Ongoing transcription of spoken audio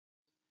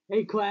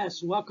Hey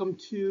class, welcome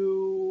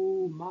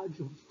to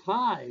Module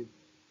 5.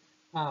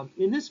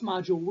 In this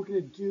module, we're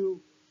going to do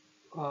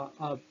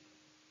a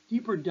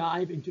deeper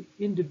dive into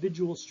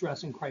individual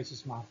stress and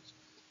crisis models.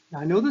 Now,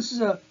 I know this is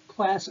a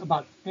class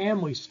about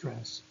family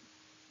stress,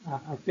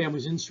 or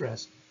families in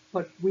stress,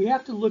 but we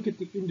have to look at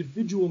the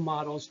individual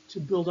models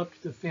to build up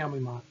to the family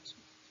models.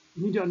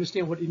 You need to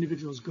understand what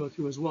individuals go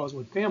through as well as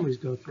what families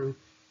go through.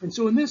 And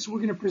so in this, we're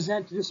going to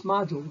present this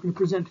module, we're going to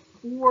present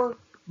 4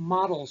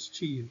 models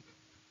to you.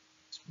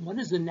 One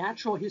is the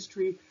natural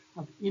history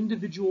of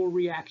individual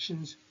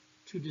reactions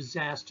to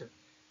disaster.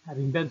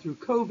 Having been through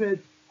COVID,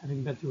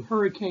 having been through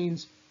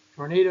hurricanes,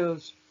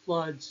 tornadoes,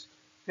 floods,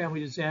 family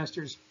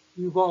disasters,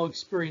 you've all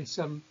experienced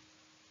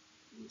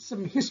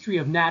some history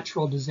of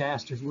natural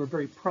disasters. We're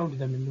very prone to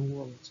them in New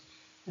Orleans.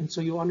 And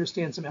so you'll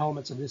understand some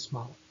elements of this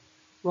model.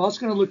 We're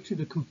also going to look to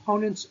the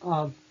components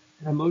of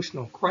an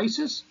emotional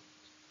crisis,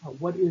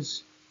 what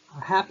is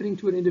happening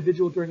to an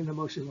individual during an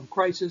emotional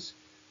crisis,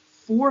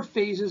 4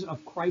 phases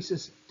of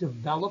crisis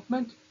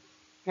development,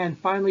 and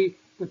finally,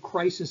 the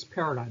crisis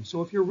paradigm.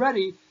 So if you're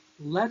ready,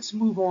 let's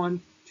move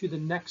on to the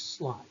next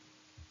slide.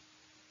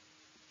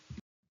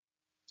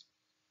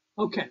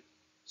 Okay,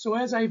 so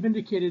as I've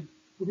indicated,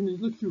 we're going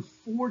to look through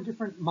 4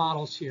 different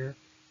models here,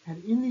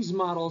 and in these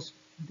models,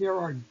 there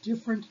are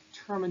different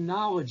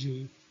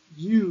terminology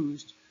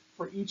used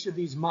for each of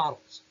these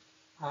models.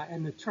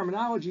 And the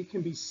terminology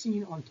can be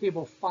seen on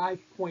table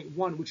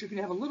 5.1, which you're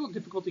going to have a little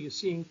difficulty of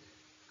seeing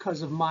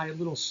because of my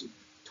little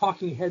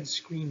talking head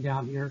screen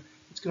down here.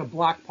 It's going to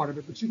block part of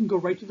it, but you can go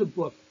right to the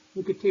book,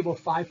 look at table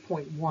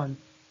 5.1,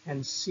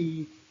 and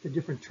see the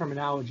different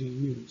terminology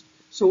used.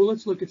 So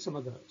let's look at some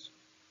of those.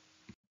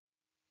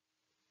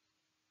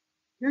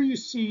 Here you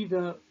see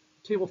the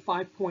table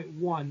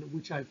 5.1,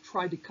 which I've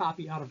tried to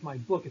copy out of my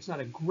book. It's not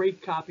a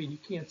great copy, and you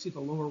can't see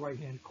the lower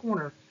right-hand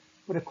corner,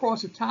 but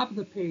across the top of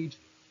the page,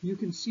 you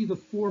can see the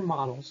 4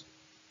 models,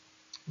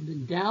 and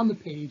then down the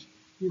page,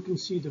 you can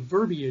see the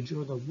verbiage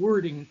or the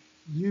wording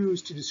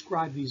used to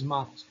describe these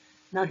models.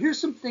 Now,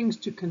 here's some things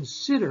to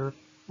consider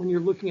when you're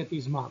looking at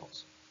these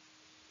models.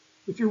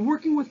 If you're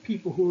working with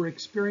people who are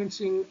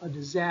experiencing a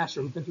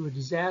disaster, who've been through a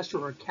disaster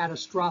or a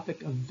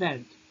catastrophic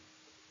event,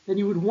 then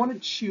you would want to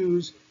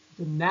choose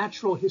the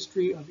natural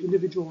history of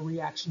individual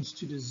reactions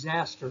to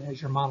disaster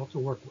as your model to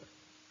work with.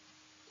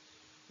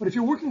 But if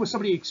you're working with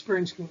somebody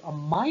experiencing a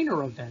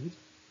minor event,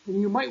 then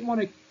you might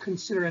want to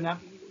consider, and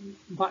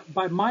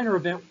by minor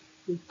event,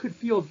 it could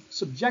feel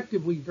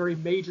subjectively very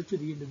major to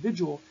the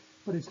individual,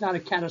 but it's not a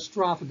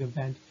catastrophic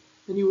event,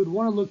 then you would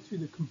want to look through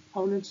the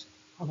components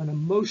of an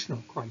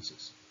emotional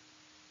crisis.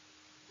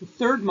 The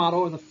third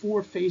model are the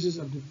 4 phases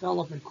of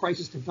development,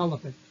 crisis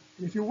development.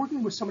 And if you're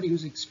working with somebody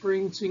who's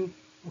experiencing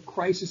a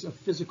crisis of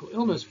physical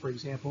illness, for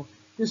example,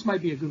 this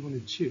might be a good one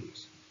to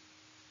choose.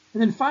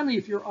 And then finally,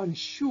 if you're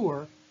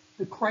unsure,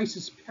 the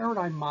crisis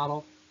paradigm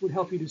model would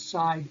help you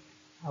decide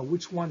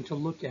which one to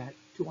look at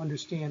to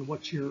understand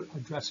what you're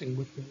addressing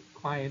with the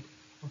client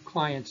or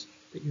clients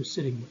that you're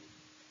sitting with.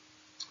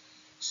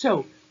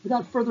 So,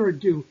 without further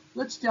ado,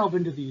 let's delve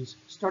into these,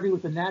 starting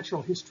with the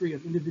natural history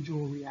of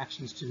individual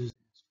reactions to disaster.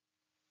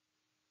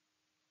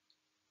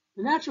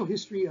 The natural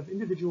history of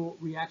individual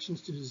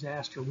reactions to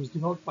disaster was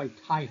developed by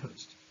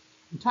Ticehurst.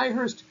 And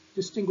Ticehurst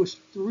distinguished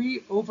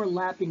 3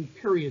 overlapping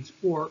periods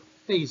or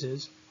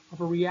phases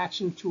of a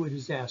reaction to a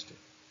disaster.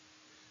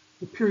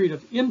 The period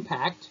of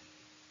impact,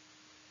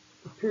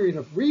 the period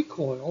of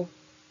recoil,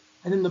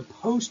 and then the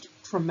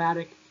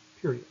post-traumatic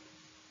period.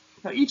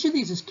 Now, each of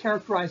these is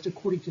characterized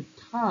according to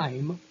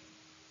time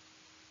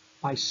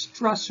by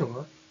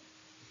stressor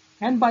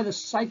and by the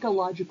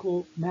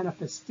psychological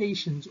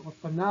manifestations or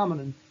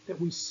phenomenon that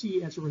we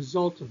see as a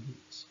result of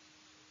these.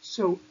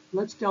 So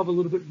let's delve a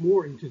little bit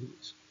more into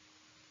these.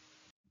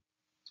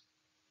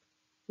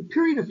 The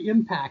period of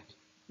impact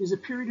is a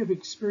period of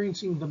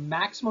experiencing the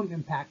maximum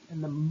impact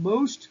and the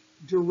most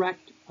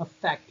direct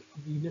effect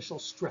of the initial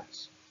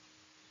stress.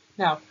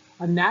 Now,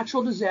 a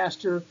natural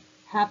disaster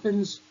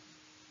happens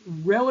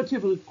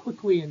relatively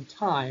quickly in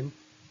time.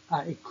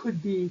 It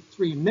could be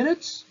 3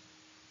 minutes,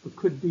 it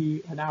could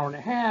be an hour and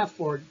a half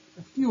or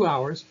a few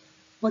hours,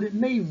 but it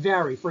may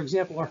vary. For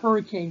example, a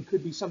hurricane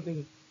could be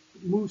something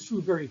that moves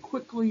through very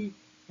quickly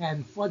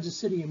and floods a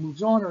city and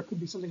moves on, or it could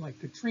be something like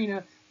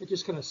Katrina that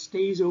just kind of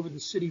stays over the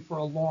city for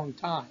a long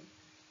time.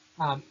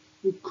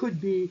 It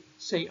could be,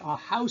 say, a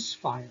house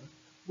fire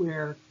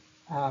where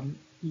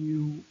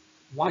you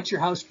watch your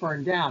house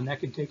burn down.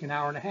 That could take an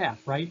hour and a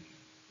half, right?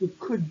 It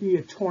could be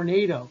a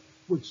tornado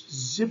which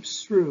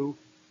zips through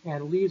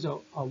and leaves a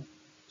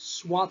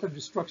swath of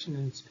destruction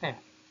in its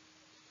path.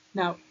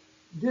 Now,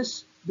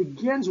 this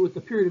begins with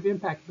the period of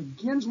impact,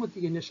 begins with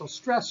the initial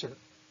stressor,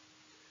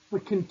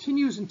 but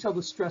continues until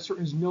the stressor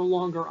is no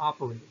longer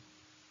operating.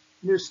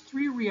 And there's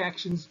 3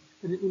 reactions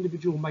that an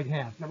individual might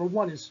have. Number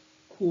 1 is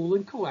cool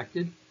and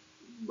collected,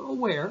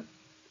 aware,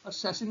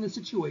 assessing the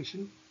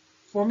situation,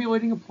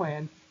 formulating a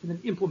plan, and then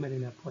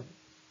implementing that plan.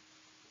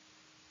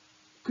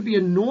 Could be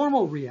a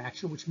normal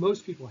reaction, which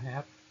most people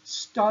have,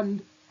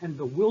 stunned and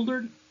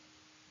bewildered,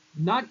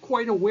 Not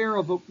quite aware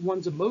of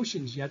one's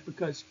emotions yet,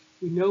 because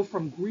we know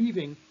from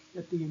grieving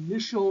that the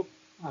initial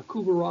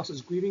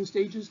Kubler-Ross's grieving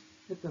stages,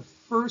 that the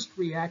first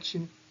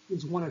reaction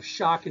is one of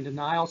shock and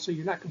denial, so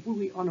you're not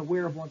completely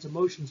unaware of one's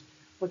emotions,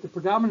 but the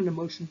predominant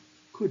emotion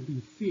could be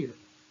fear.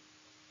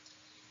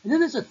 And then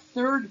there's a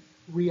third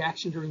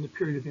reaction during the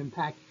period of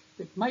impact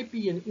that might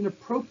be an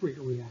inappropriate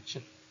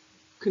reaction.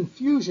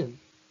 Confusion,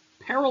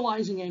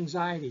 paralyzing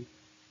anxiety,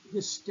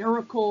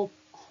 hysterical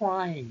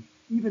crying,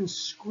 even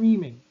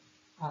screaming.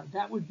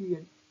 That would be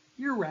an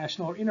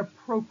irrational or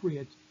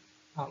inappropriate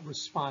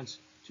response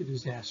to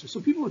disaster. So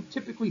people would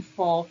typically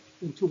fall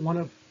into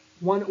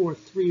one or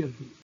three of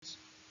these.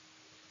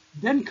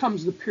 Then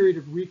comes the period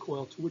of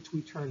recoil, to which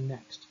we turn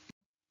next.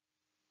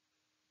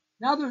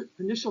 Now the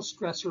initial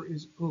stressor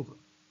is over.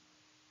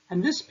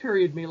 And this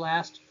period may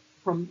last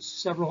from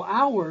several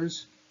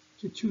hours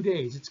to 2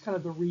 days. It's kind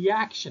of the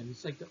reaction.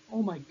 It's like the,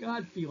 oh my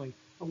God feeling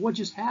of what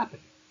just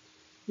happened.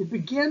 It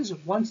begins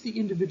once the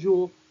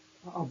individual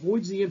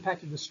avoids the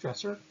impact of the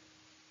stressor,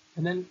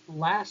 and then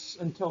lasts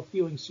until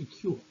feeling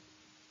secure.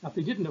 Now, if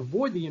they didn't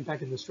avoid the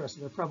impact of the stressor,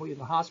 they're probably in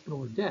the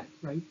hospital or dead,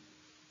 right?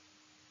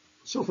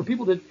 So for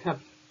people that have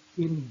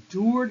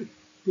endured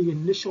the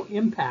initial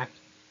impact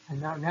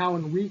and are now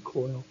in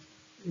recoil,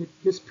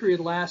 this period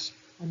lasts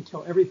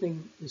until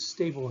everything is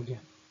stable again.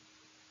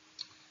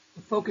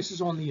 The focus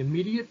is on the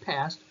immediate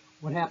past,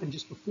 what happened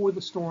just before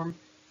the storm,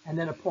 and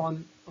then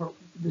upon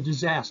the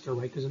disaster,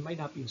 right? Because it might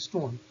not be a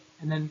storm,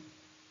 and then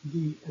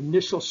the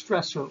initial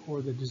stressor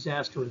or the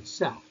disaster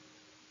itself.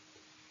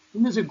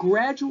 And there's a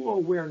gradual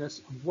awareness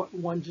of what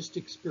one just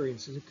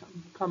experiences. It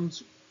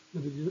comes,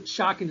 the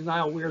shock and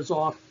denial wears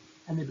off,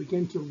 and they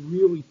begin to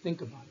really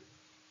think about it.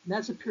 And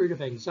that's a period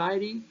of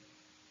anxiety,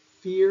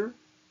 fear,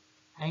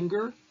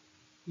 anger,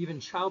 even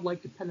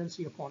childlike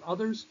dependency upon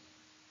others,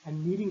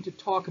 and needing to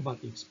talk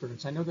about the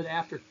experience. I know that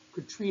after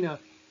Katrina,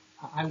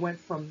 I went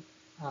from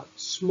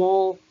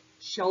small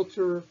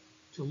shelter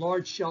to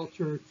large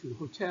shelter to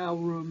hotel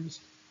rooms,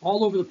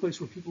 all over the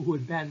place where people who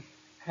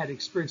had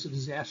experienced a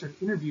disaster, and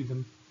interviewed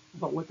them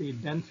about what they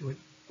had been through. And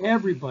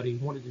everybody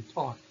wanted to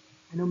talk.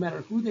 And no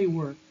matter who they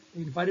were,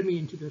 they invited me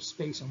into their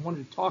space and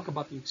wanted to talk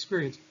about the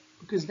experience,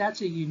 because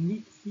that's a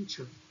unique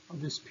feature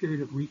of this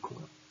period of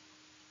recoil.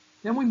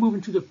 Then we move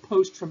into the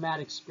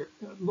post-traumatic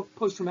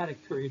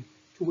period,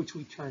 to which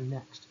we turn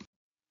next.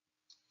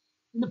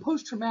 In the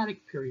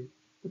post-traumatic period,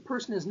 the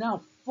person is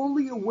now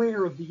fully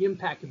aware of the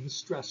impact of the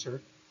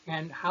stressor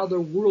and how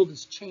their world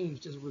has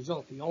changed as a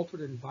result, the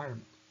altered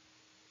environment.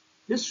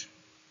 This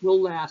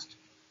will last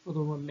for the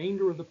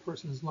remainder of the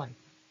person's life.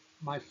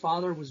 My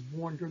father was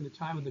born during the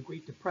time of the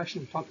Great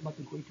Depression and talked about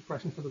the Great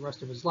Depression for the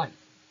rest of his life.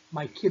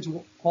 My kids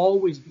will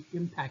always be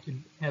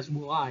impacted, as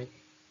will I,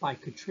 by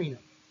Katrina.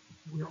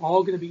 We're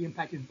all going to be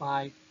impacted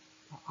by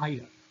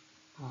Ida.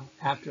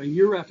 After a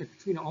year after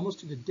Katrina,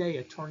 almost to the day,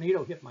 a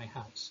tornado hit my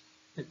house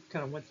that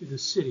kind of went through the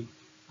city.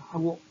 I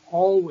will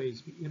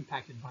always be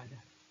impacted by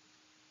that.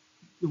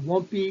 It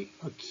won't be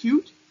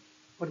acute,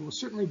 but it will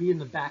certainly be in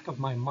the back of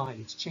my mind.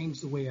 It's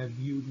changed the way I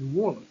view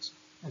New Orleans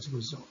as a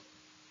result.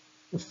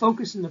 The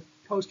focus in the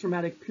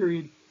post-traumatic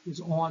period is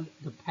on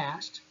the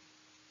past,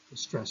 the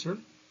stressor,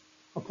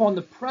 upon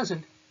the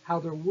present, how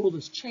their world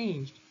has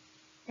changed,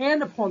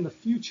 and upon the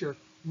future,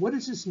 what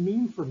does this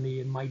mean for me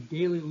in my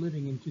daily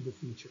living into the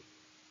future?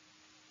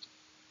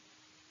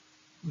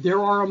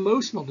 There are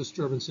emotional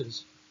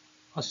disturbances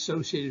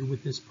associated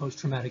with this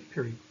post-traumatic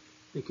period.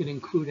 They can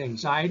include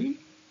anxiety,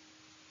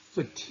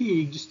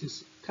 fatigue, just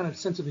this kind of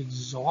sense of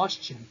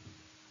exhaustion,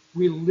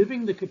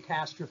 reliving the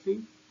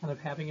catastrophe, kind of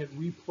having it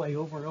replay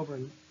over and over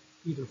in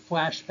either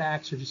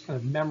flashbacks or just kind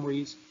of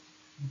memories,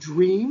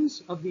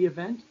 dreams of the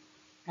event,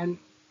 and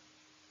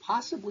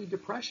possibly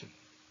depression.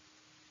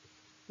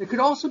 There could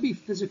also be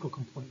physical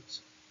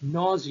complaints,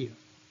 nausea,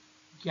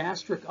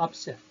 gastric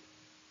upset,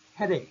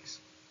 headaches,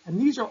 and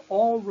these are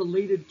all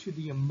related to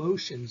the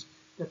emotions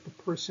that the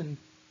person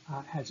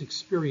has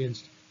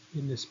experienced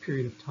in this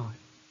period of time.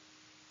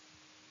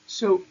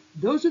 So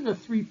those are the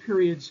three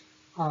periods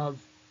of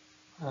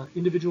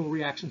individual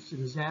reactions to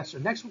disaster.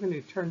 Next, we're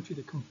going to turn to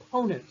the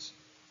components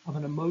of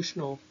an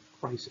emotional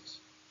crisis.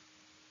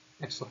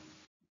 Next slide.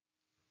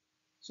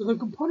 So the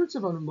components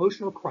of an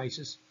emotional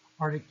crisis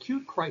are an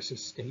acute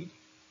crisis state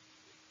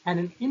and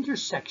an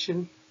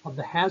intersection of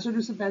the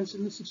hazardous events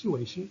in the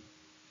situation,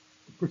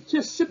 the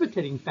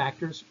precipitating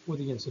factors for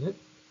the incident,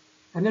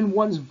 and then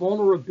one's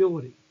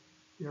vulnerability,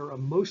 their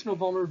emotional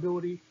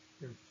vulnerability,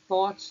 their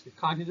thoughts, their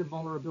cognitive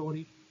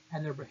vulnerability,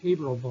 and their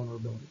behavioral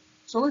vulnerability.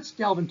 So let's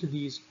delve into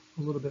these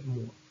a little bit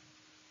more.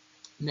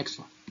 Next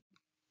slide.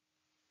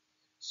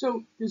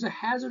 So there's a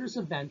hazardous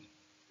event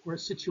or a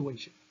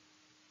situation.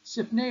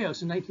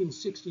 Sifneos in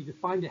 1960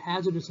 defined a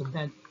hazardous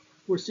event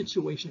or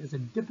situation as a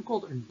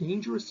difficult or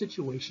dangerous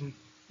situation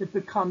that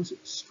becomes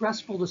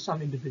stressful to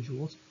some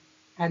individuals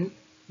and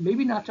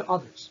maybe not to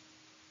others.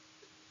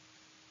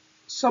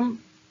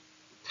 Some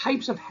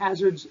types of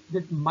hazards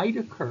that might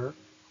occur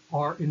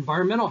are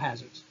environmental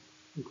hazards,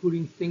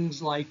 including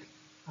things like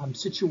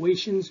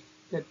situations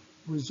that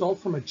result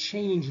from a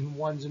change in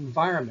one's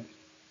environment,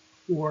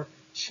 or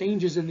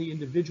changes in the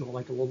individual,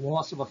 like the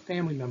loss of a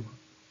family member,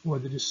 or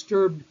the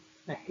disturbed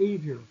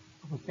behavior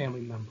of a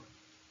family member,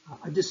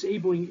 a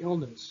disabling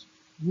illness,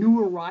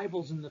 new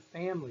arrivals in the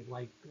family,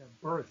 like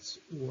births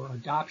or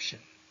adoption,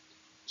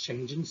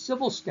 change in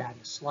civil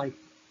status, like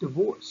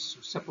divorce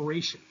or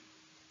separation,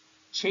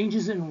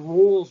 changes in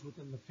roles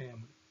within the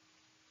family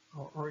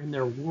or in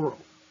their world,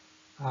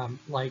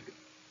 like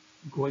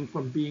going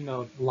from being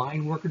a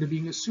line worker to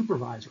being a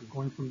supervisor,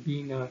 going from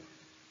being a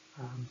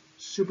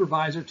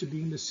supervisor to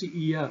being the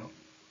CEO,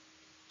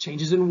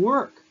 changes in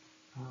work,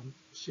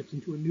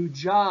 shifting to a new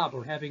job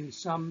or having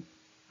some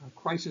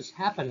crisis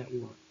happen at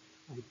work,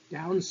 like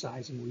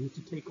downsizing where you have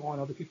to take on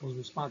other people's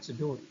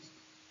responsibilities.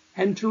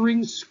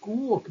 Entering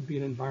school could be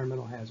an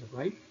environmental hazard,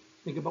 right?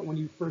 Think about when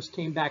you first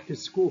came back to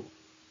school.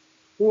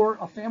 Or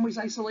a family's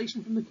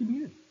isolation from the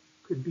community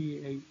could be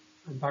an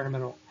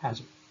environmental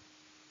hazard.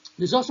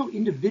 There's also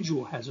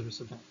individual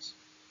hazardous events,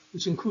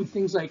 which include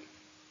things like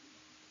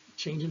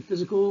change in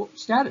physical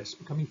status,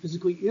 becoming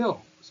physically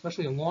ill,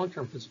 especially a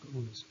long-term physical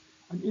illness,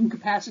 an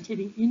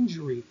incapacitating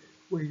injury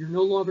where you're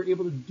no longer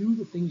able to do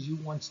the things you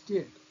once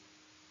did.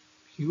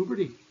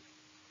 Puberty,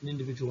 an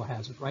individual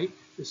hazard, right?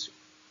 This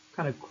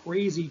kind of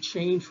crazy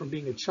change from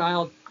being a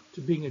child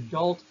to being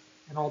adult,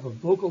 and all the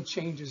vocal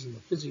changes and the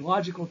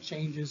physiological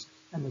changes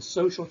and the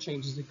social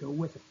changes that go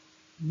with it.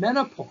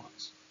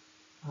 Menopause,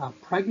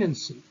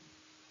 pregnancy,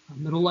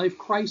 middle life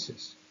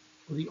crisis,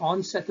 or the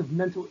onset of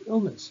mental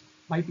illness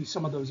might be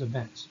some of those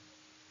events.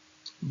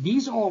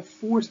 These all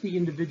force the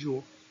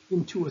individual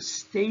into a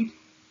state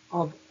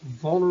of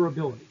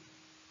vulnerability,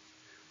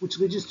 which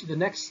leads us to the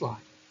next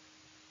slide,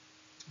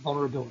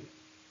 vulnerability.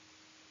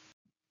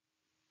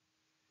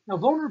 Now,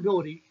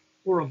 vulnerability,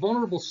 or a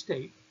vulnerable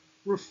state,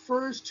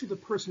 refers to the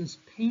person's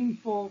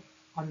painful,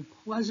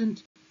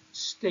 unpleasant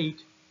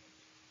state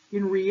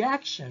in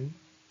reaction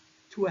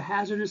to a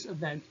hazardous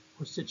event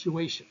or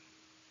situation.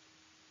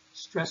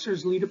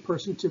 Stressors lead a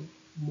person to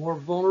more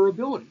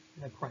vulnerability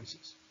in a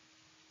crisis.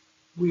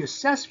 We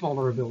assess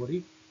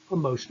vulnerability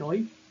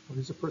emotionally, what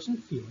is the person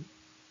feeling?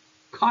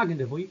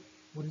 Cognitively,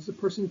 what is the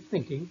person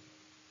thinking?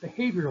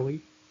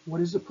 Behaviorally,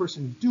 what is the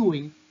person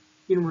doing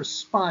in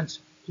response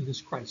to this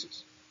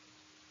crisis?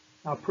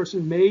 Now, a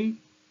person may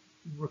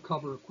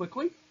recover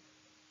quickly.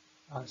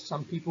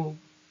 Some people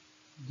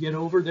get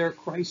over their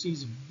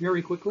crises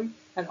very quickly,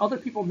 and other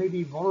people may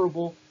be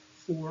vulnerable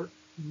for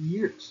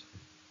years.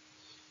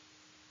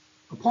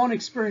 Upon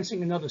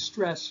experiencing another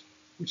stress,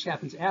 which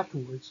happens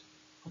afterwards,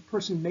 a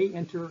person may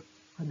enter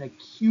an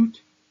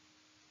acute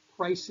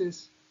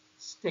crisis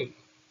state.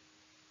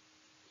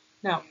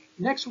 Now,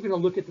 next we're going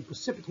to look at the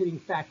precipitating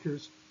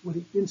factors or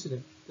the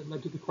incident that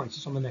led to the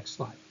crisis on the next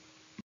slide.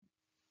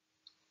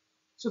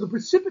 So the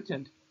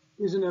precipitant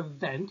is an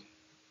event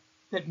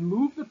that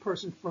moved the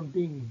person from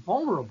being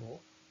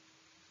vulnerable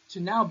to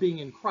now being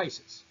in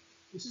crisis.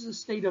 This is a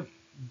state of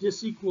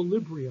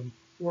disequilibrium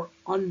or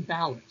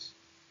unbalance.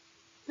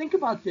 Think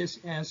about this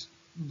as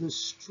the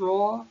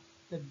straw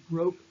that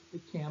broke the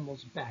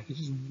camel's back. It's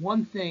just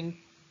one thing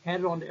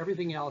added on to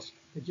everything else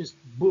that just,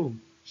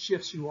 boom,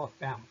 shifts you off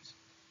balance.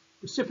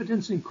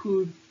 Precipitants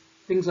include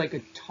things like a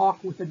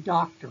talk with a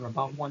doctor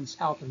about one's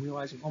health and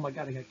realizing, oh my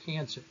God, I got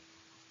cancer.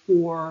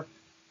 Or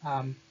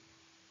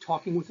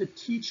talking with a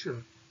teacher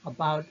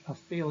about a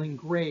failing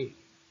grade.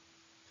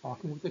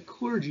 Talking with a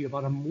clergy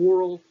about a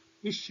moral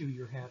issue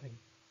you're having.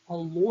 A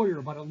lawyer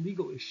about a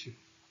legal issue.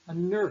 A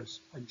nurse,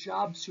 a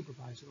job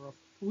supervisor, or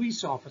a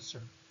police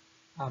officer.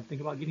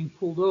 Think about getting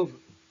pulled over.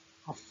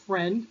 A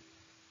friend,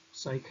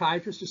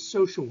 psychiatrist, a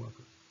social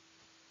worker.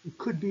 It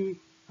could be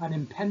an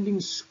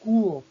impending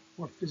school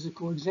or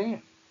physical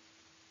exam.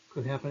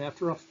 Could happen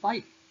after a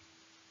fight.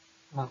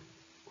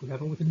 Could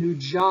happen with a new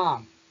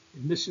job,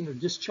 admission or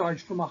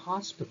discharge from a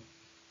hospital.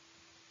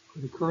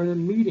 Could occur in a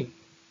meeting.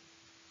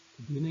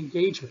 Could be an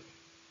engagement,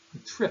 a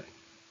trip,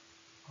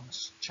 a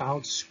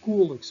child's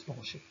school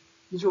expulsion.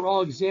 These are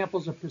all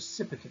examples of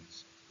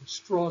precipitants, or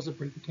straws that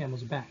break the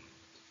camel's back.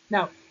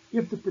 Now,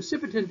 if the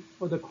precipitant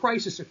or the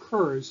crisis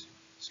occurs,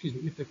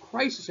 if the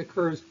crisis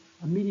occurs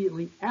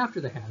immediately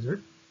after the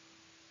hazard,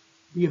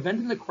 the event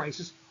and the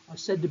crisis are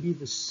said to be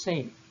the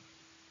same.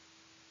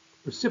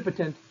 The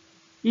precipitant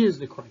is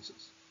the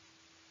crisis.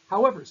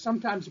 However,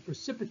 sometimes the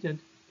precipitant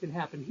can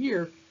happen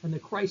here and the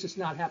crisis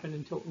not happen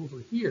until over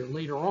here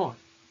later on,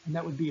 and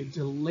that would be a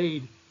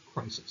delayed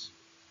crisis.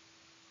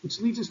 Which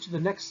leads us to the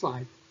next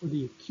slide, or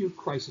the acute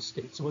crisis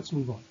state. So let's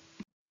move on.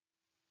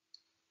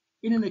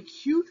 In an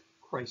acute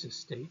crisis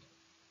state,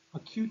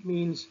 acute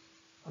means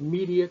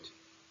immediate,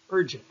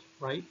 urgent,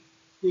 right?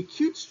 The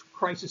acute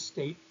crisis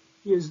state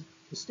is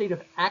the state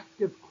of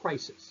active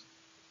crisis.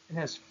 It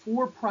has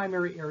four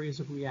primary areas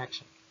of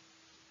reaction.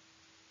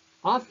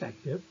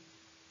 Affective,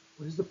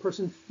 what is the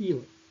person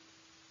feeling?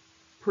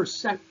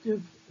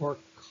 Perceptive or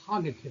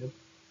cognitive,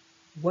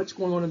 what's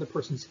going on in the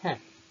person's head?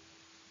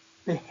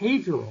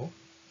 Behavioral,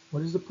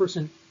 what is the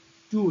person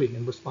doing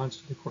in response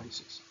to the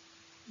crisis?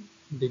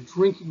 Are they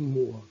drinking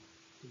more?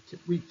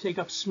 They take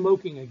up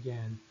smoking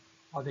again?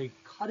 Are they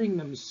cutting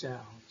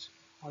themselves?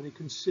 Are they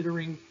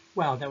considering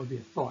well, that would be a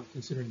thought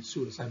considering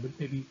suicide, but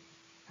maybe,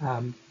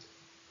 the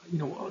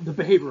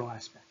behavioral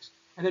aspects.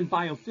 And then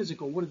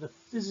biophysical, what are the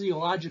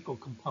physiological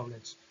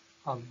components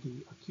of the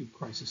acute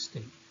crisis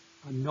state?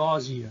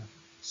 Nausea,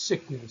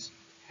 sickness,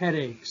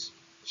 headaches,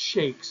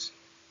 shakes.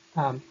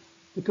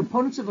 The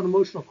components of an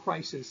emotional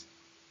crisis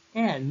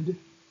end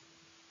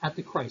at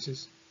the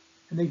crisis,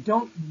 and they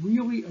don't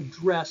really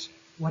address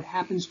what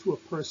happens to a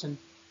person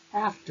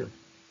after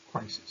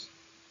crisis.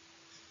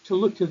 To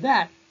look to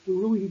that, we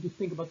really need to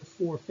think about the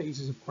 4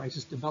 phases of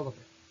crisis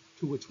development,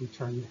 to which we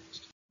turn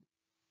next.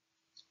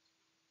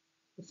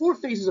 The 4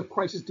 phases of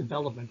crisis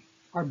development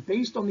are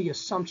based on the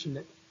assumption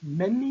that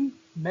many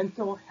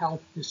mental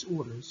health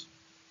disorders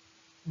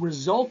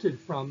resulted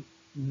from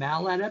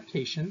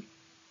maladaptation,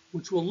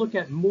 which we'll look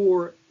at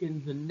more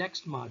in the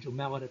next module,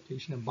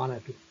 maladaptation and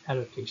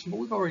bonadaptation, but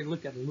we've already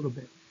looked at a little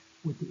bit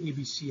with the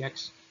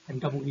ABCX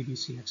and double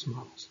ABCX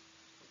models.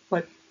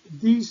 But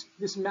this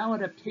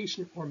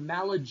maladaptation or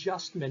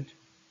maladjustment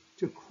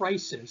to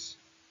crisis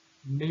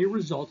may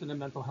result in a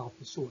mental health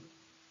disorder.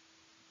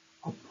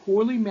 A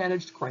poorly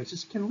managed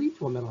crisis can lead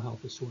to a mental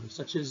health disorder,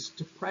 such as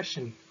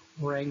depression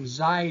or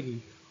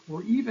anxiety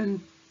or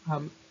even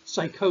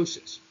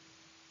psychosis.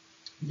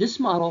 This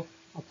model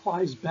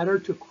applies better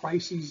to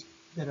crises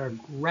that are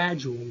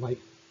gradual, like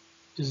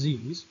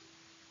disease,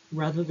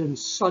 rather than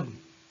sudden,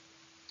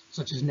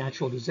 such as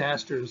natural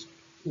disasters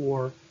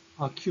or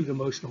acute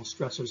emotional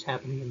stressors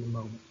happening in the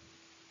moment.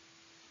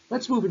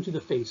 Let's move into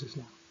the phases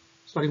now,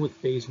 starting with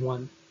phase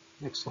 1.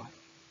 Next slide.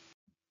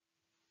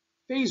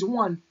 Phase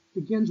 1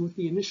 begins with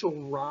the initial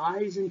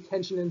rise in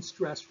tension and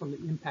stress from the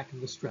impact of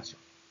the stressor.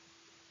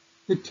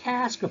 The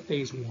task of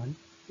phase 1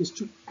 is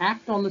to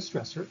act on the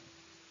stressor,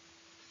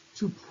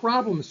 to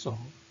problem solve,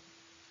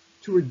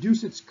 to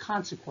reduce its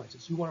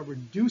consequences. You want to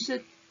reduce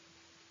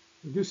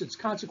its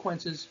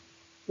consequences,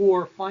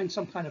 or find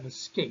some kind of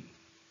escape.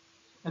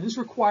 Now, this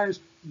requires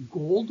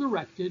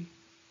goal-directed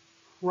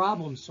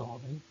problem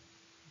solving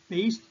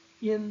based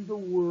in the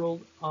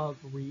world of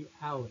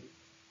reality.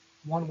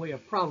 One way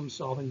of problem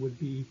solving would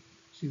be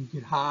to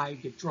get high,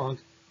 get drunk,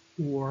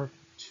 or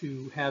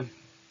to have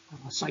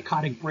a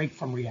psychotic break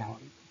from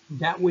reality.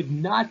 That would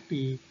not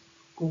be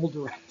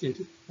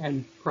goal-directed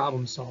and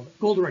problem solving.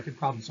 Goal-directed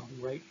problem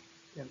solving, right?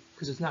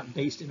 Because it's not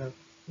based in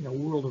a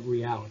world of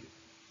reality.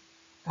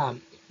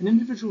 An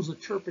individual's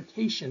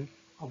interpretation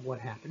of what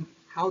happened,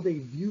 how they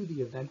view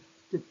the event,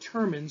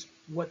 determines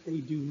what they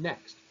do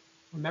next.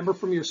 Remember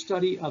from your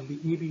study of the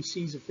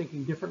ABCs of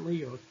thinking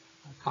differently or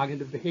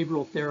cognitive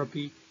behavioral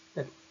therapy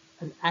that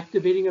an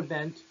activating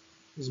event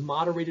is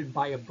moderated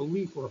by a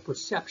belief or a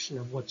perception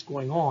of what's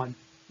going on,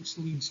 which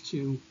leads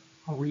to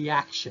a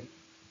reaction.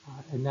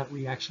 And that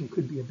reaction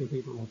could be a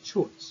behavioral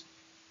choice.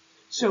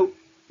 So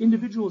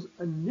individuals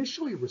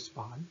initially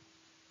respond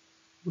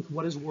with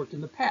what has worked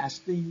in the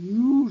past, the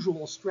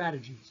usual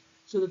strategies,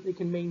 so that they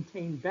can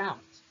maintain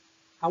balance.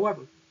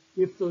 However,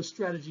 if those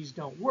strategies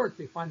don't work,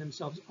 they find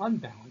themselves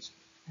unbalanced,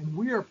 and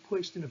we are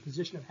pushed in a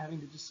position of having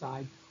to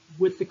decide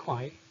with the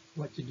client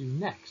what to do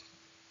next.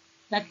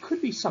 That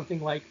could be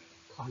something like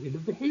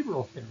cognitive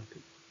behavioral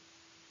therapy,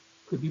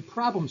 could be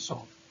problem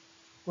solving,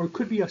 or it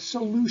could be a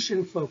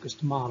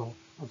solution-focused model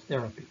of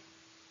therapy.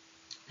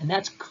 And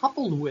that's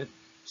coupled with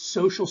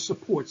social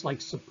supports like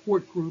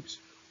support groups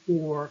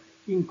or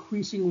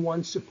increasing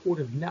one's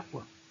supportive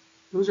network.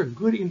 Those are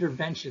good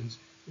interventions,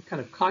 the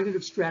kind of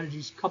cognitive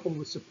strategies coupled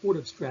with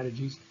supportive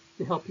strategies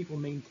to help people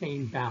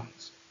maintain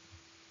balance.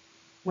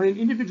 When an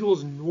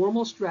individual's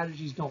normal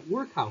strategies don't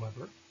work,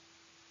 however,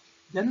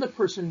 then the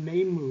person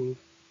may move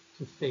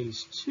to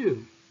phase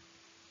 2,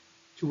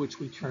 to which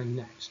we turn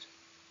next.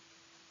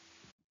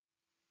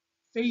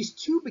 Phase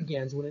 2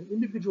 begins when an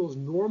individual's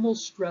normal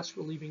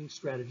stress-relieving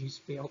strategies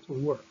fail to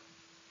work.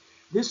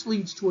 This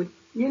leads to an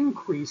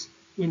increase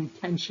in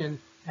tension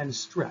and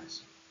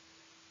stress.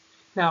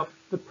 Now,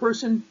 the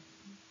person,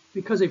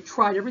 because they've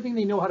tried everything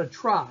they know how to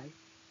try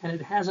and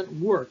it hasn't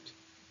worked,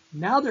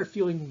 now they're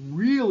feeling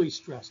really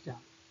stressed out.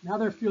 Now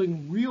they're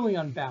feeling really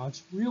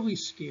unbalanced, really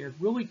scared,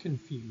 really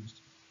confused.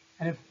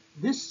 And if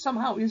this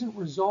somehow isn't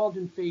resolved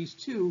in phase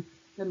 2,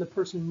 then the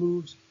person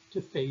moves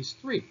to phase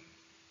 3,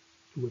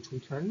 to which we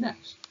turn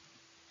next.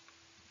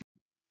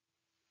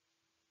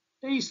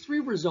 Phase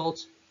 3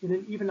 results in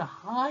an even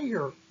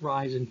higher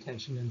rise in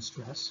tension and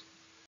stress,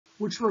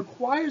 which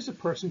requires a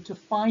person to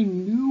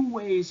find new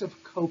ways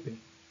of coping.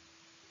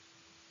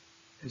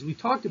 As we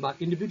talked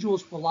about,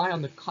 individuals rely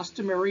on the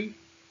customary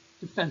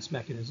defense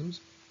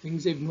mechanisms,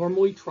 things they've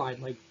normally tried,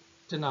 like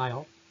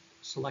denial,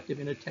 selective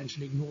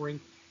inattention, ignoring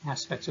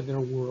aspects of their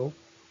world,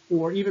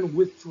 or even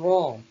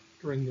withdrawal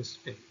during this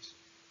phase.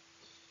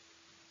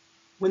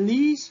 When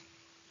these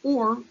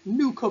or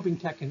new coping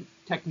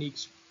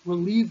techniques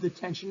relieve the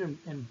tension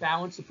and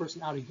balance the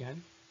person out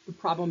again, the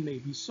problem may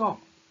be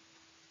solved.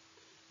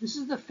 This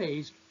is the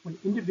phase when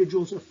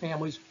individuals or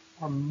families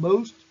are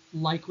most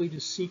likely to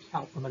seek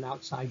help from an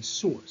outside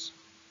source.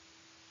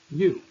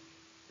 You,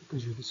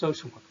 because you're the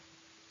social worker,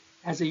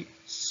 as they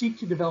seek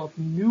to develop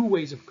new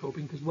ways of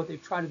coping because what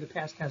they've tried in the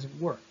past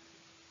hasn't worked.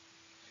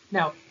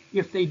 Now,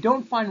 If they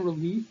don't find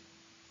relief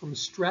from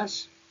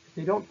stress, if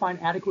they don't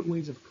find adequate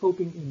ways of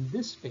coping in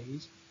this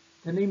phase,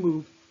 then they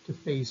move to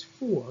phase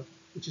 4,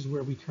 which is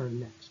where we turn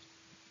next.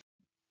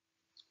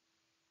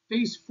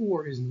 Phase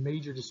 4 is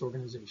major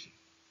disorganization.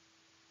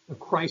 The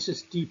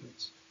crisis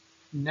deepens.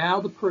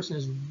 Now the person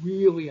is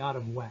really out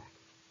of whack.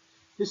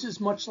 This is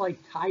much like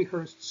Ty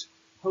Hurst's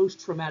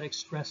post-traumatic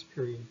stress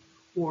period,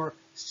 or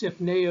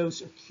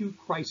Sifneo's acute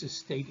crisis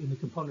state in the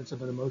components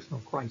of an emotional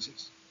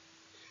crisis.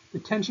 The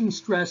tension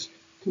stress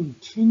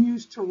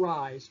continues to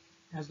rise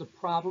as the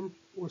problem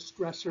or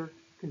stressor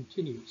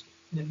continues,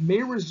 and it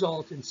may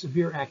result in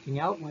severe acting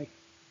out like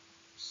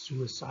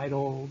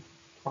suicidal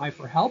cry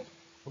for help,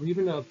 or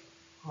even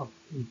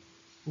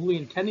fully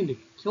intending to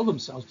kill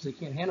themselves because they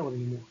can't handle it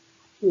anymore,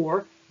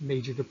 or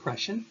major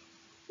depression,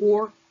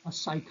 or a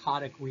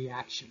psychotic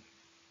reaction.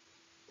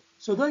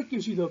 So that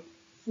gives you the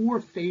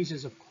 4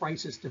 phases of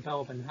crisis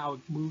development and how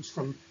it moves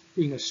from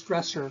being a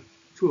stressor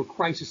to a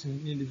crisis in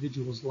an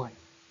individual's life.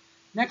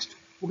 Next,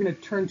 we're going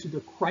to turn to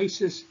the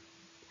crisis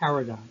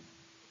paradigm.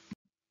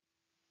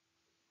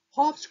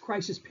 Hoff's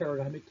crisis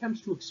paradigm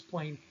attempts to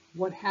explain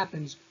what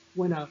happens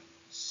when a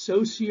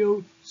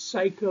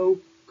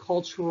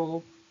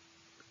socio-psycho-cultural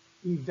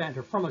event,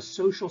 or from a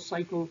social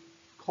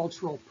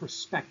psycho-cultural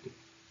perspective.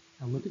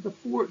 Now look at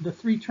the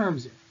 3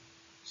 terms there.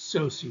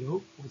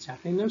 Socio, what's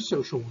happening in their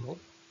social world.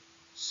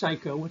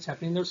 Psycho, what's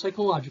happening in their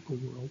psychological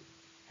world.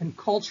 And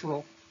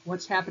cultural,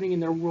 what's happening in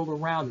their world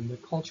around them, the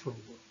cultural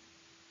world.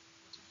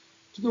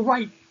 To the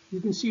right, you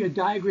can see a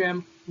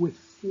diagram with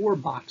 4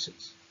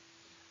 boxes.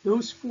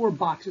 Those 4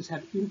 boxes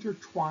have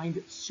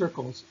intertwined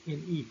circles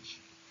in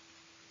each.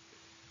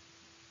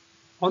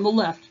 On the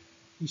left,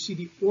 you see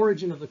the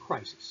origin of the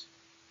crisis.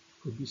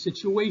 It could be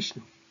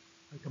situational,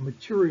 like a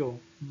material,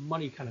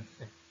 money kind of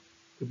thing.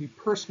 It could be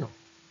personal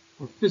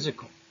or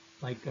physical,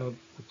 like an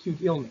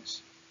acute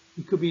illness.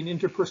 It could be an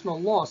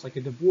interpersonal loss, like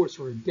a divorce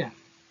or a death.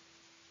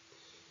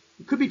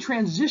 It could be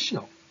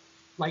transitional,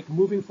 like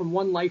moving from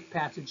one life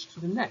passage to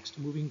the next,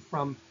 moving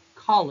from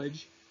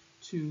college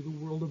to the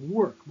world of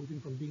work, moving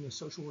from being a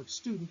social work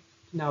student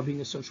to now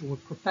being a social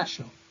work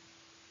professional.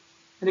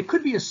 And it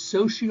could be a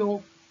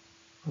social,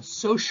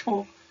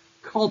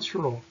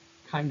 cultural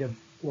kind of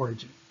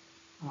origin.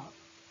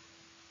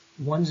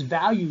 One's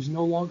values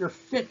no longer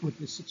fit with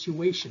the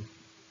situation,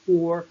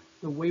 or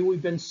the way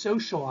we've been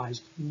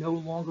socialized no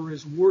longer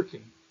is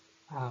working.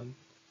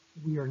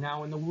 We are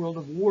now in the world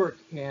of work,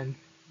 and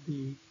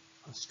the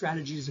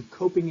strategies of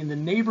coping in the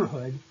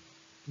neighborhood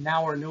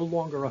now are no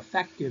longer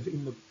effective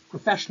in the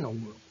professional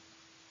world.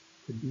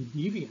 It could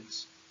be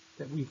deviance,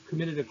 that we've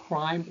committed a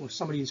crime or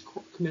somebody has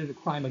committed a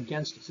crime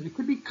against us. And it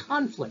could be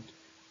conflict,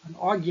 an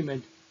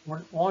argument, or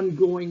an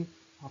ongoing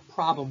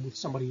problem with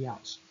somebody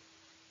else.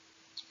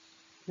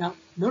 Now,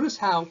 notice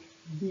how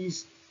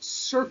these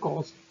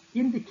circles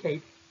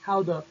indicate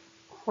how the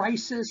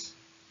crisis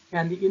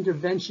and the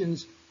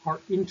interventions are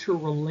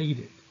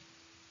interrelated.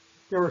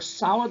 There are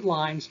solid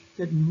lines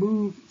that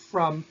move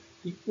from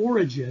the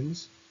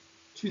origins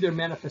to their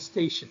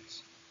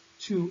manifestations,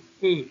 to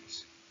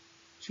aids,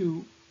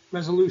 to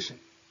resolution,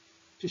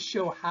 to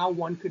show how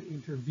one could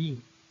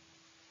intervene.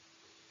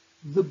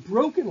 The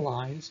broken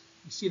lines,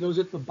 you see those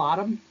at the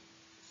bottom,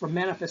 from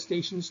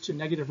manifestations to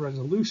negative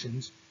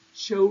resolutions,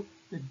 show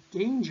the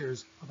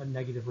dangers of a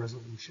negative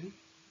resolution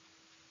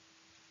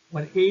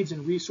when aids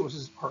and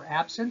resources are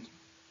absent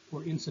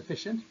or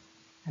insufficient,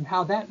 and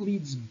how that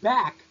leads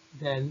back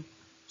then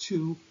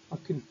to a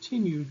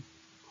continued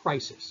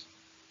crisis.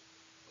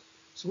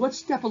 So let's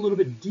step a little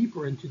bit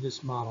deeper into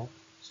this model,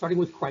 starting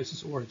with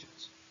crisis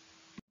origins.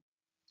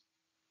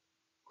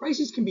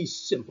 Crises can be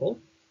simple,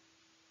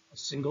 a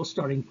single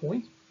starting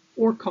point,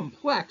 or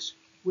complex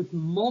with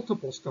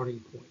multiple starting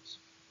points.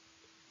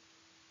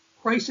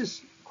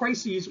 Crises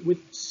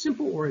with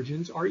simple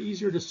origins are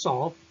easier to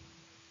solve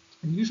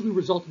and usually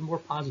result in more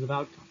positive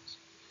outcomes.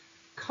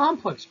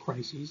 Complex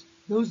crises,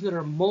 those that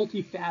are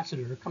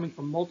multifaceted or coming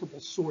from multiple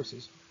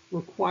sources,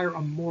 require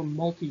a more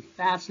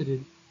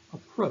multifaceted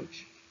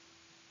approach.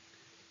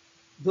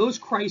 Those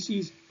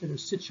crises that are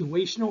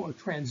situational or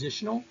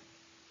transitional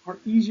are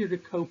easier to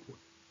cope with.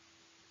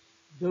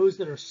 Those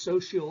that are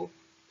social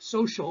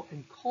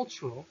and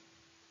cultural,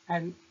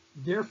 and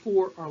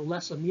therefore are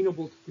less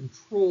amenable to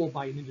control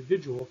by an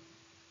individual,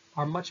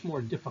 are much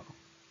more difficult.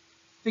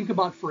 Think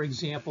about, for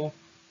example,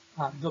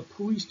 the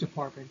police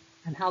department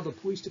and how the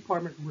police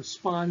department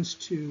responds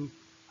to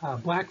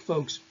black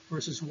folks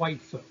versus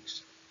white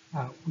folks.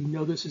 We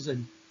know this is a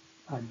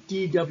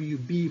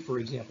DWB, for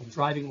example,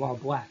 driving while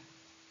black.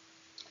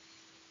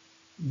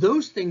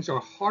 Those things are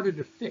harder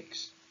to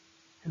fix.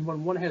 And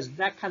when one has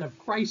that kind of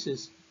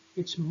crisis,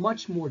 it's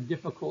much more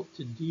difficult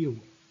to deal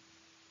with.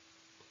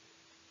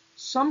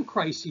 Some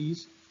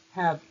crises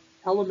have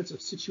elements of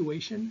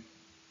situation,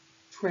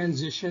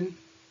 transition,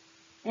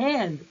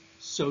 and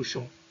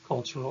social,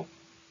 cultural,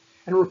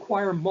 and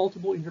require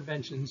multiple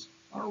interventions,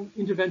 or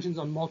interventions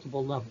on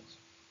multiple levels.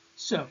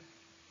 So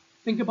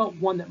think about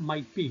one that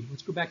might be.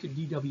 Let's go back to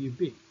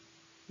DWB.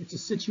 It's a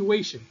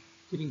situation,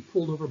 getting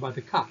pulled over by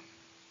the cop.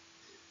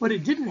 But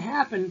it didn't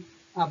happen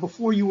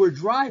before you were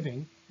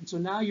driving, and so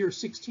now you're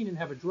 16 and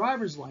have a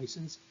driver's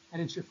license,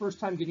 and it's your first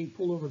time getting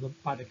pulled over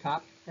by the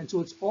cop, and so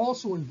it's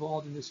also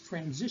involved in this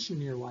transition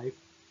in your life,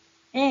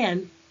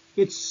 and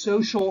it's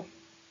social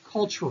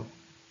cultural.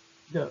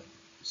 The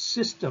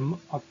system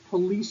of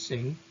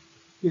policing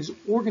is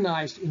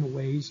organized in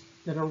ways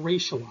that are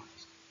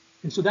racialized.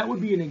 And so that would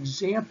be an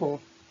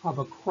example of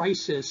a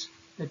crisis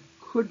that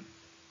could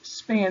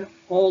span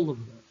all of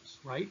those,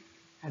 right?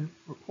 And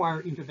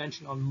require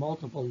intervention on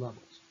multiple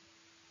levels.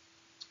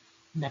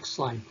 Next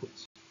slide,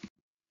 please.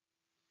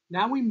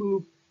 Now we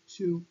move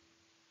to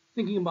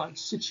thinking about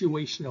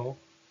situational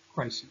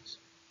crises.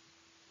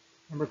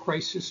 Remember,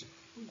 crisis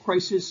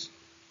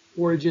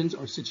origins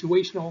are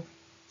situational,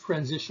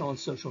 transitional, and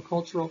social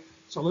cultural.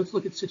 So let's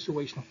look at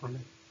situational for a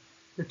minute.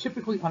 They're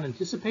typically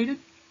unanticipated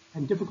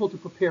and difficult to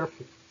prepare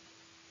for.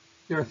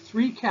 There are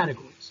three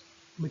categories: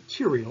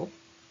 material,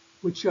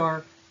 which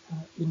are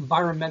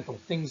environmental,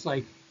 things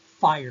like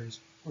fires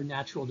or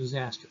natural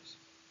disasters.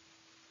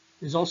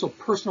 There's also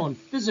personal and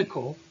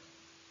physical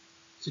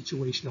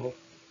situational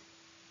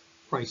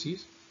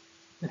crises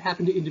that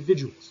happen to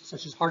individuals,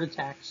 such as heart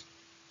attacks,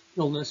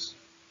 illness,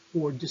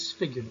 or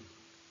disfigurement.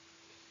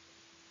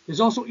 There's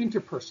also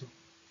interpersonal,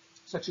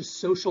 such as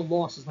social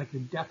losses like the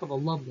death of a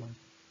loved one,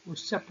 or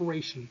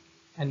separation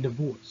and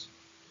divorce.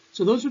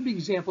 So those would be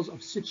examples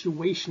of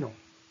situational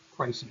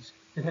crises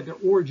that have their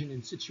origin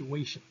in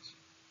situations.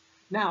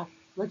 Now,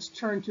 let's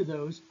turn to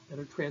those that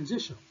are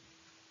transitional.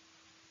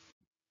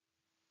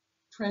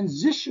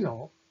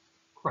 Transitional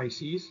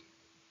crises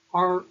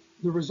are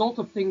the result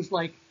of things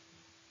like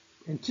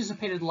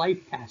anticipated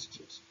life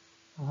passages,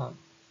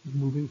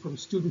 moving from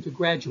student to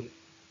graduate,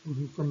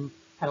 moving from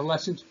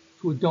adolescent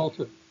to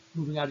adulthood,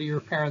 moving out of your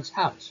parents'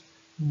 house,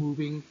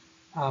 moving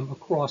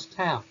across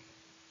town.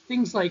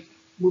 Things like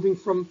moving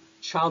from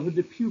childhood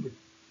to puberty,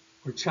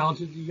 or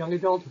childhood to young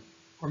adulthood,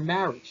 or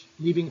marriage,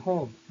 leaving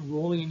home,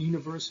 enrolling in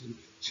university,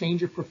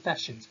 change of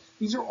professions.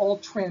 These are all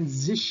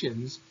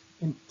transitions,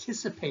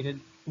 anticipated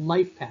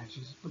life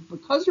patches. But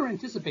because they're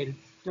anticipated,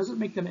 doesn't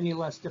make them any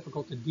less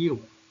difficult to deal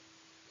with.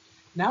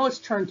 Now let's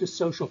turn to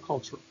social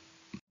cultural.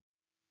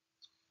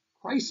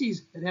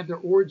 Crises that have their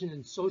origin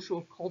in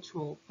social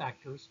cultural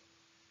factors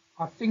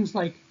are things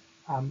like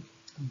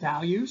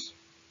values,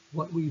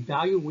 what we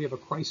value. We have a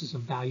crisis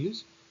of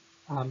values.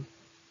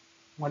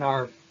 When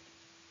our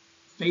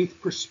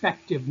faith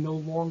perspective no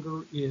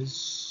longer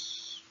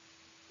is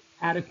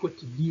adequate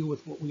to deal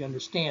with what we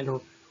understand,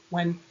 or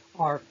when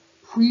our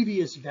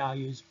previous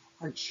values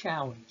are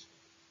challenged.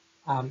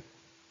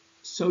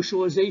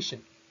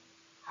 Socialization,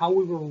 how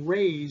we were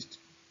raised,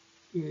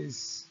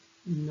 is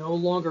no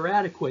longer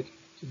adequate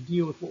to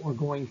deal with what we're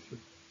going through.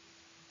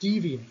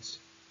 Deviance,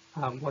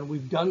 when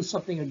we've done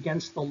something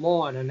against the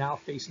law and are now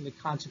facing the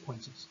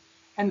consequences.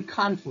 And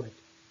conflict,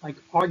 like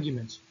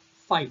arguments,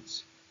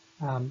 fights,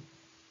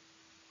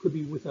 could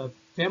be with a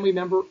family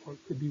member, or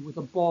it could be with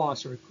a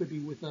boss, or it could be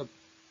with a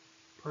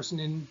person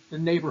in the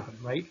neighborhood,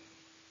 right?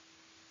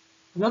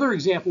 Another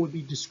example would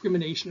be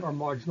discrimination or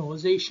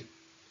marginalization.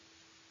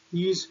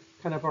 These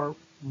kind of are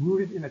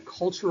rooted in a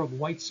culture of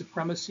white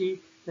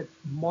supremacy that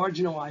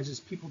marginalizes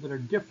people that are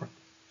different,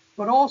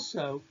 but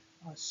also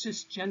a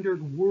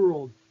cisgendered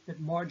world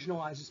that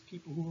marginalizes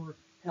people who are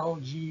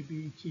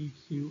LGBTQI+,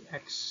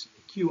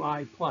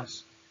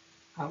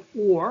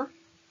 or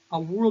a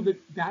world that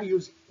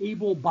values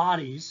able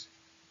bodies,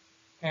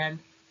 and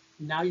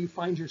now you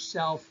find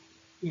yourself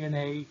in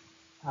a,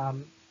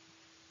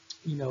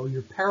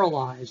 you're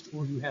paralyzed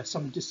or you have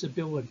some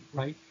disability,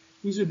 right?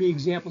 These would be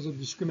examples of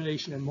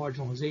discrimination and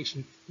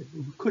marginalization that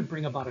could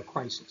bring about a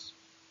crisis.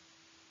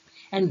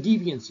 And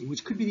deviancy,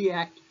 which could be the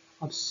act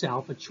of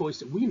self, a choice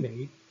that we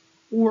made,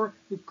 or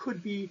it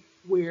could be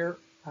where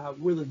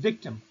we're the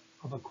victim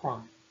of a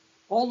crime.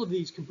 All of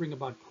these can bring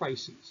about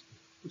crises,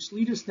 which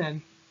lead us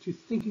then to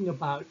thinking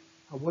about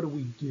what do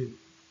we do,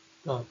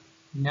 the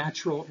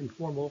natural and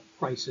formal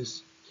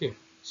crisis care.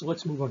 So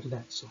let's move on to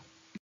that slide.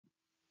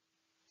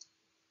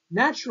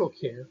 Natural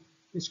care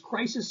is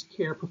crisis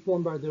care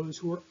performed by those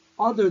who are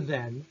other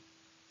than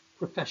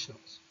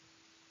professionals,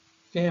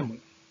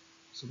 family,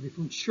 somebody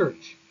from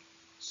church,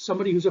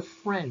 somebody who's a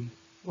friend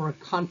or a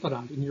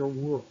confidant in your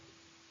world.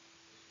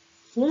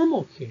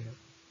 Formal care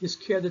is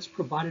care that's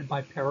provided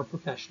by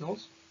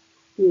paraprofessionals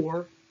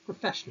or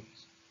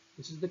professionals.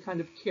 This is the kind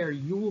of care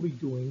you will be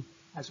doing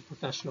as a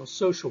professional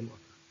social worker.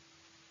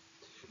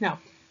 Now,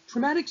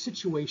 traumatic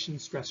situation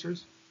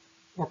stressors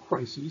or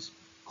crises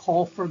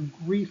call for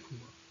grief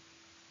work.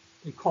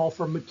 They call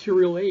for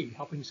material aid,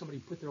 helping somebody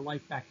put their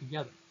life back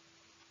together.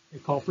 They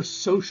call for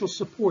social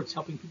supports,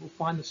 helping people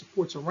find the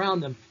supports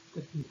around them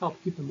that can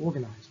help keep them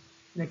organized.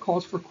 And it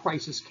calls for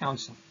crisis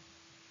counseling.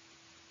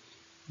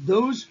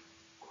 Those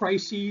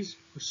crises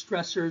or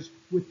stressors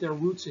with their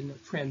roots in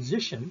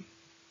transition,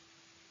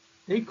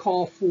 they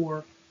call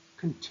for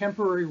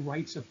contemporary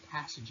rites of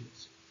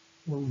passages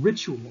or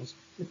rituals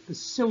that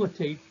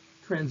facilitate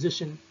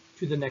transition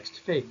to the next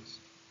phase.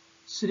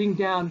 Sitting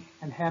down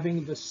and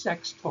having the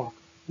sex talk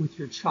with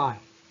your child,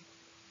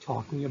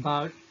 talking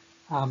about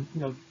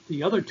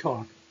the other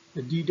talk,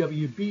 the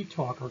DWB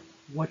talk, or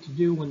what to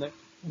do when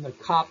the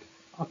cop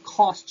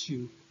accosts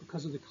you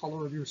because of the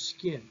color of your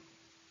skin.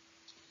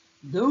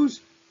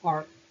 Those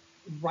are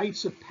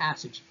rites of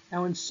passage.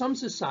 Now, in some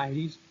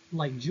societies,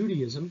 like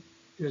Judaism,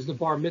 there's the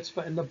bar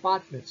mitzvah and the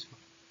bat mitzvah.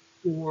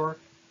 Or,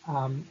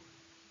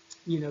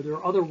 there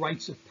are other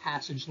rites of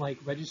passage like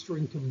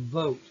registering to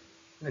vote,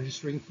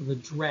 registering for the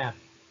draft,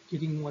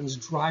 getting one's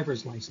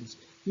driver's license.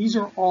 These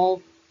are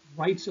all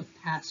rites of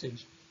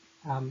passage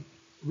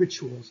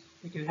rituals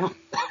that can help,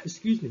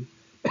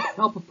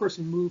 help a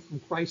person move from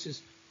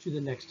crisis to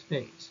the next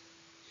phase.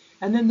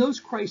 And then those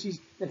crises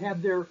that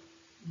have their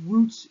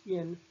roots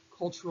in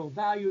cultural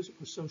values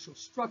or social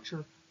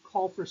structure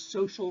call for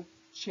social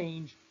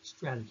change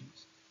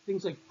strategies.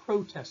 Things like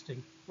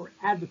protesting or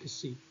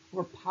advocacy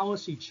or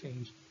policy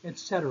change,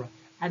 etc.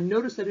 And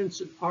notice that in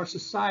our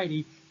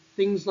society,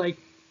 things like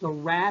the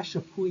rash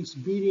of police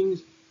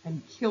beatings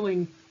and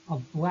killing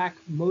of black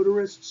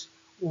motorists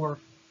or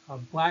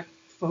black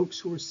folks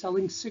who were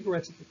selling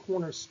cigarettes at the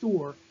corner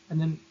store and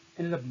then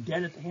ended up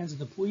dead at the hands of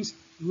the police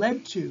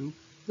led to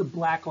the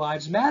Black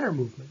Lives Matter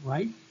movement,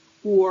 right?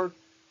 Or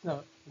the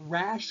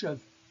rash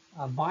of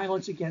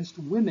violence against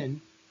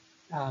women,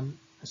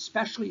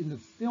 especially in the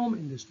film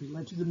industry,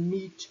 led to the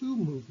Me Too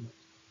movement,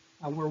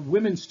 where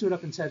women stood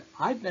up and said,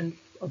 I've been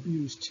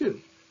abused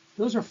too.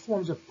 Those are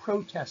forms of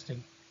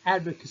protesting,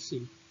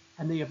 advocacy,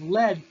 and they have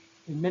led,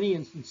 in many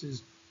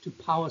instances, to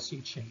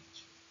policy change.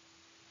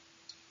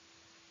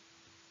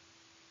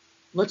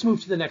 Let's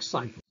move to the next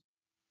slide.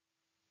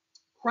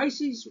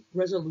 Crisis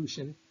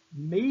resolution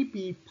may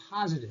be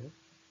positive,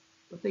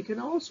 but they can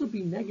also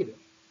be negative.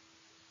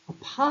 A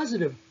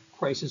positive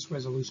crisis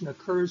resolution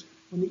occurs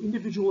when the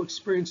individual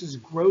experiences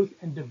growth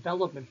and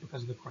development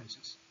because of the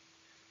crisis.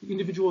 The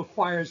individual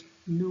acquires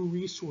new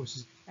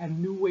resources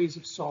and new ways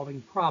of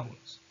solving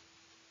problems.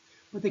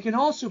 But they can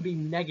also be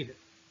negative,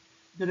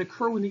 that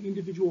occur when the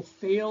individual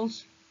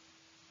fails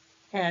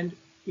and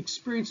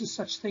experiences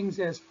such things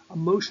as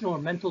emotional or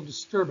mental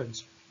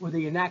disturbance, or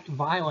they enact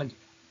violent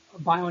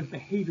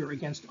behavior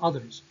against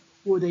others,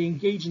 or they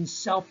engage in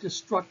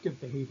self-destructive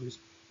behaviors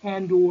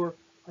and or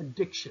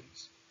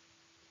addictions.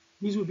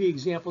 These would be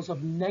examples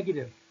of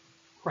negative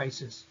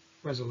crisis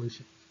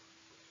resolution.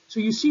 So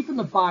you see from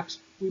the box,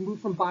 we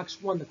move from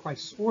box 1, the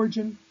crisis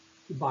origin,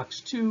 to box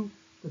 2,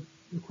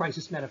 the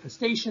crisis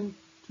manifestation,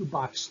 to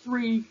box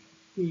 3,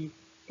 the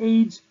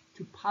aids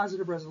to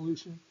positive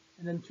resolution,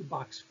 and then to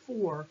box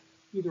 4,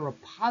 either a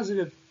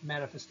positive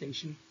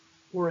manifestation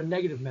or a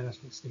negative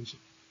manifestation.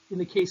 In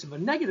the case of a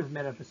negative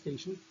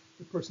manifestation,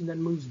 the person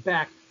then moves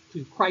back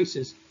to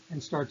crisis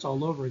and starts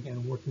all over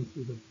again, working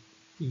through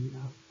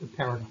the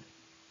paradigm.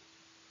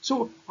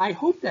 So I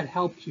hope that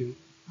helped you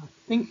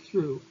think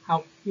through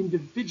how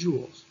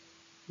individuals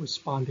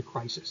respond to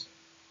crisis.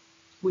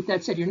 With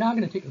that said, you're now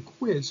going to take a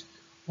quiz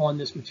on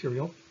this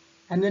material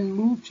and then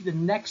move to the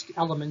next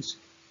elements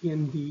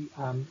in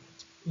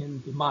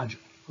the module,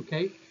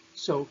 okay?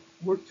 So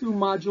work through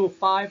module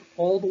 5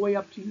 all the way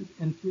up to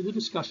and through the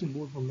discussion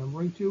board,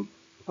 remembering to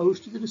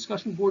post to the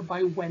discussion board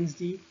by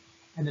Wednesday,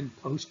 and then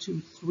post to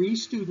 3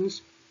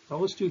 students,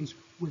 fellow students,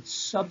 with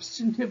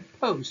substantive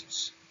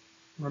posts.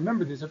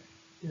 Remember, there's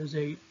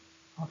a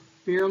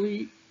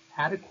fairly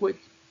adequate,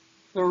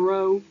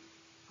 thorough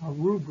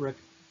rubric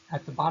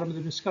at the bottom of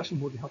the discussion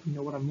board to help you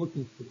know what I'm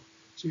looking for.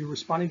 So you're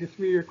responding to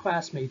 3 of your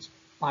classmates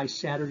by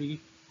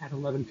Saturday at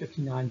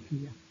 11:59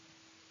 p.m.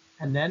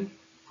 And then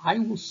I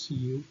will see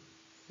you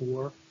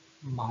for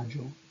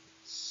module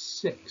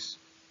 6,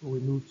 where we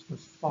move to the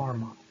FAR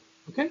model.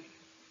 Okay?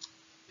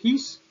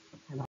 Peace,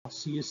 and I'll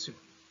see you soon.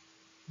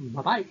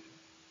 Bye-bye.